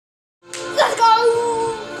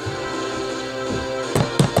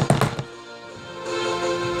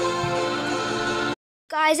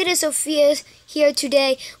guys, it is Sophia here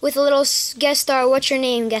today with a little guest star. What's your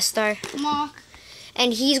name, guest star? Mark.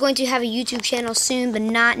 And he's going to have a YouTube channel soon, but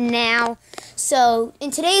not now. So, in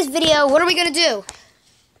today's video, what are we going to do?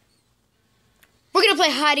 We're going to play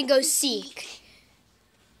hide and go seek.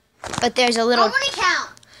 But there's a little... I want to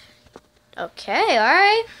count. Okay,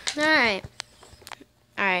 alright.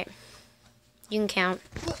 Alright. You can count.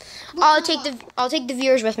 I'll take the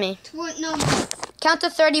viewers with me. What number? Count to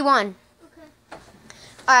 31. Okay.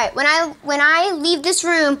 Alright, when I leave this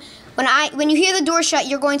room, when you hear the door shut,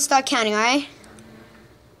 you're going to start counting, alright?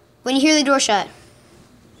 When you hear the door shut.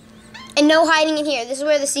 And no hiding in here. This is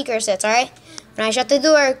where the seeker sits, alright? When I shut the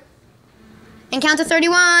door, and count to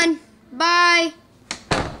 31. Bye.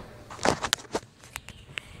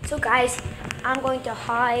 So guys, I'm going to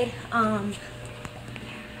hide,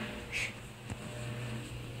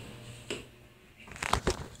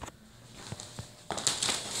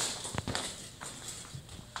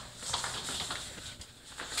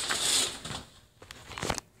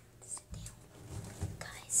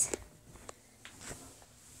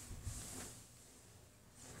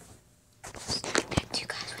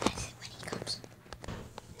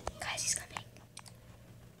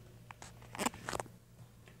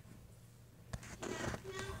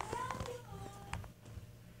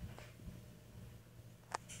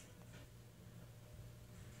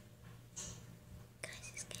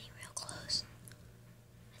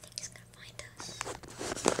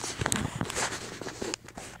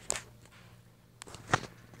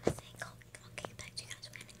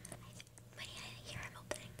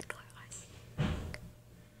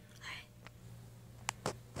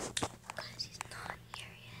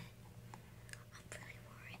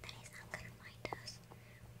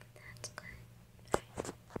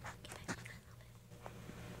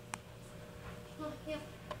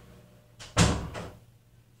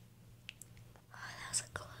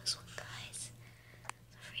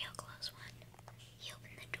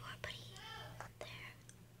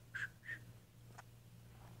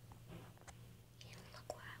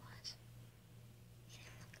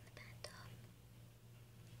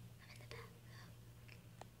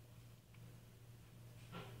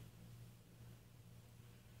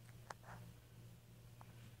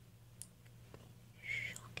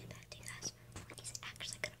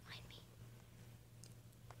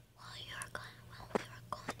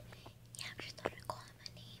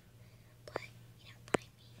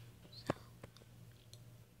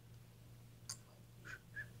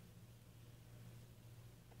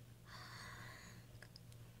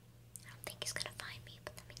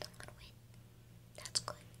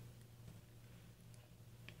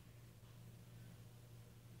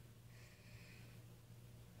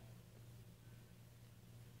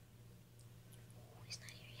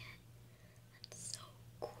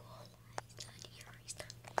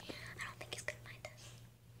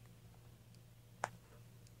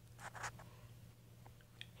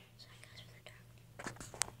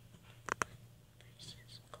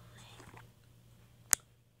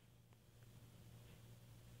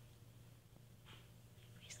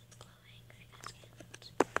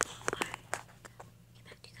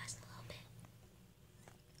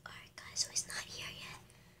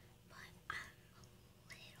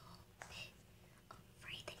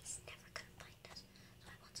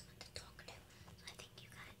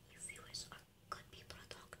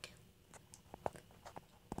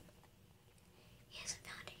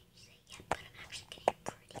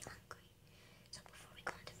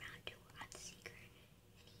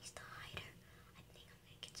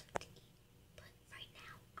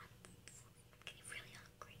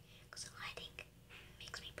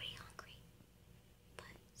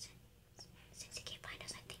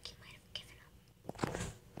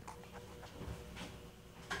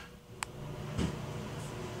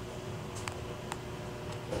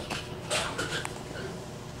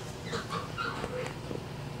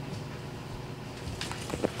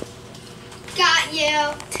 Got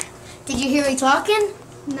you. Did you hear me talking?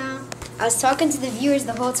 No. I was talking to the viewers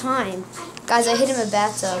the whole time. Guys, I hit him in a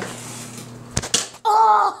bathtub.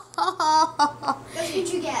 Oh! That's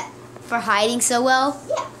what you get. For hiding so well?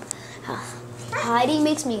 Yeah. Hiding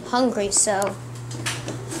makes me hungry, so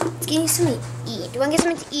let's get you something to eat. Do you want to get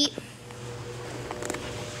something to eat?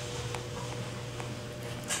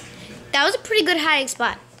 That was a pretty good hiding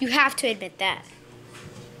spot. You have to admit that.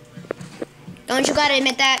 Don't you gotta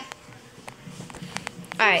admit that?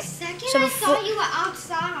 Alright. Second, So I before, thought you were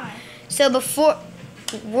outside. so before,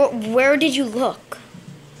 where did you look?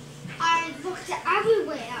 I looked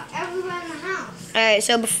everywhere in the house. Alright,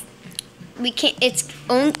 so we can't.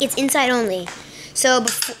 It's inside only. So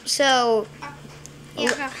before,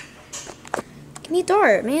 Yeah. Give me a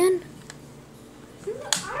dart, man.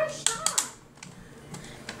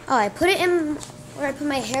 Oh, I put it in where I put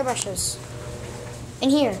my hairbrushes. In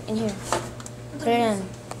here. Put it in.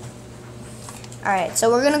 Alright,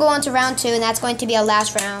 so we're going to go on to round 2, and that's going to be our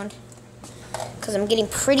last round. Because I'm getting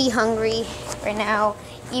pretty hungry right now,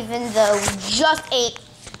 even though we just ate.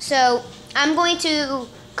 So I'm going to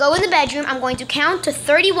go in the bedroom. I'm going to count to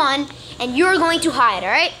 31, and you're going to hide,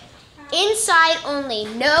 alright? Inside only.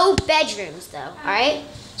 No bedrooms, though, alright?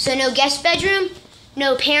 So no guest bedroom,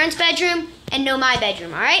 no parents' bedroom, and no my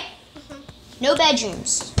bedroom, alright? No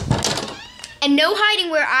bedrooms. And no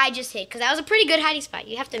hiding where I just hid, because that was a pretty good hiding spot.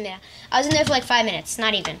 You have to admit. I was in there for like 5 minutes,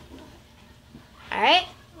 not even. Alright?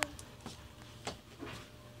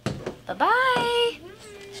 Bye-bye.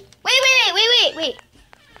 Wait.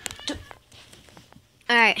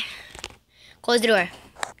 Alright. Close the door.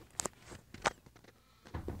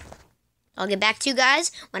 I'll get back to you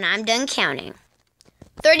guys when I'm done counting.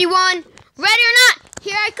 31. Ready or not,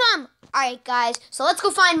 here I come. Alright, guys. So let's go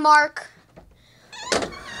find Mark.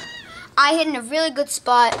 I hid in a really good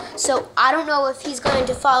spot, so I don't know if he's going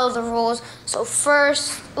to follow the rules. So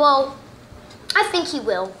first, well, I think he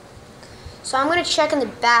will. So I'm going to check in the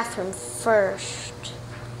bathroom first.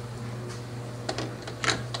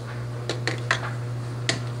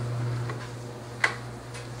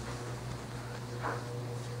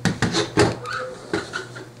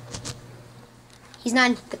 He's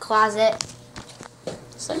not in the closet.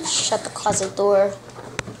 So let's shut the closet door.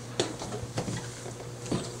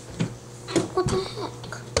 What the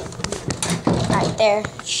heck? Right there,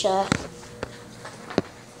 shut.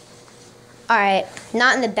 Alright,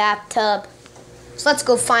 not in the bathtub. So let's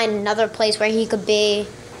go find another place where he could be.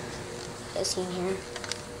 Is he in here?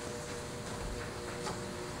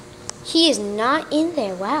 He is not in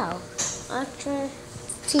there, wow. After,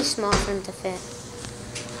 it's too small for him to fit.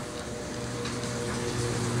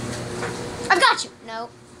 I've got you! No,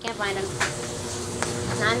 can't find him.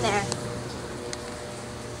 Not in there.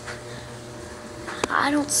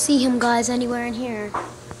 I don't see him, guys, anywhere in here.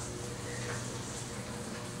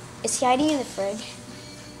 Is he hiding in the fridge?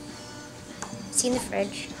 Is he in the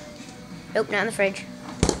fridge? Nope, not in the fridge.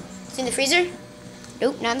 Is he in the freezer?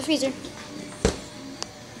 Nope, not in the freezer.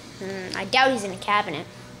 I doubt he's in a cabinet.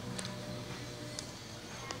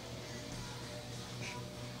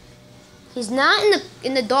 He's not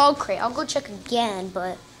in the dog crate. I'll go check again,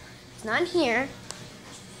 but he's not in here.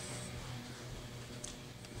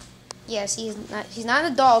 Yes, he's not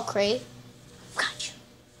in the dog crate. Gotcha.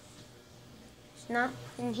 He's not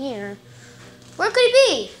in here. Where could he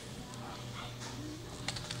be?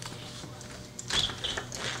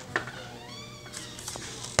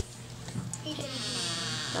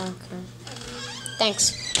 Okay.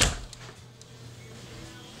 Thanks.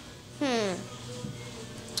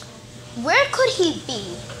 Where could he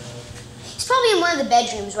be? He's probably in one of the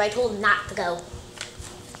bedrooms where I told him not to go.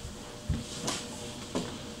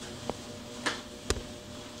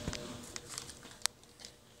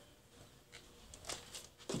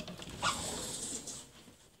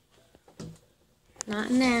 Not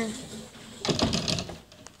in there.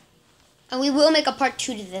 And we will make a part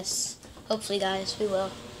 2 to this. Hopefully, guys, we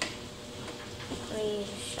will. Let me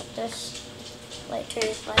shut this light, turn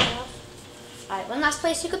this light off. Alright, one last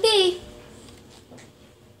place you could be.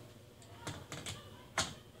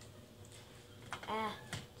 I've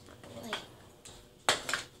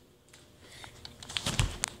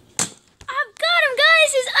got him, guys!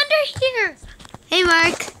 He's under here! Hey,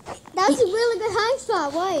 Mark. That's a really good hiding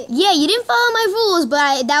spot. Why? Yeah, you didn't follow my rules,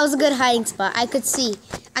 but that was a good hiding spot. I could see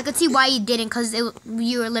why you didn't, because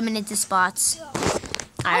you were limited to spots. Yeah.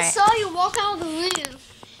 Right. I saw you walk out of the room,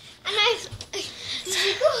 and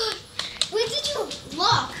where did you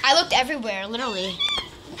look? I looked everywhere, literally.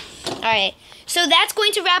 Alright, so that's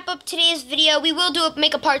going to wrap up today's video. We will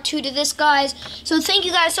make a part 2 to this, guys. So thank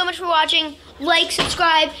you guys so much for watching. Like,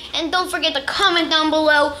 subscribe, and don't forget to comment down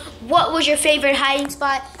below what was your favorite hiding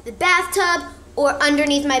spot, the bathtub or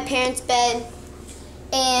underneath my parents' bed.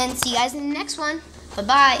 And see you guys in the next one.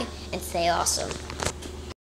 Bye-bye, and stay awesome.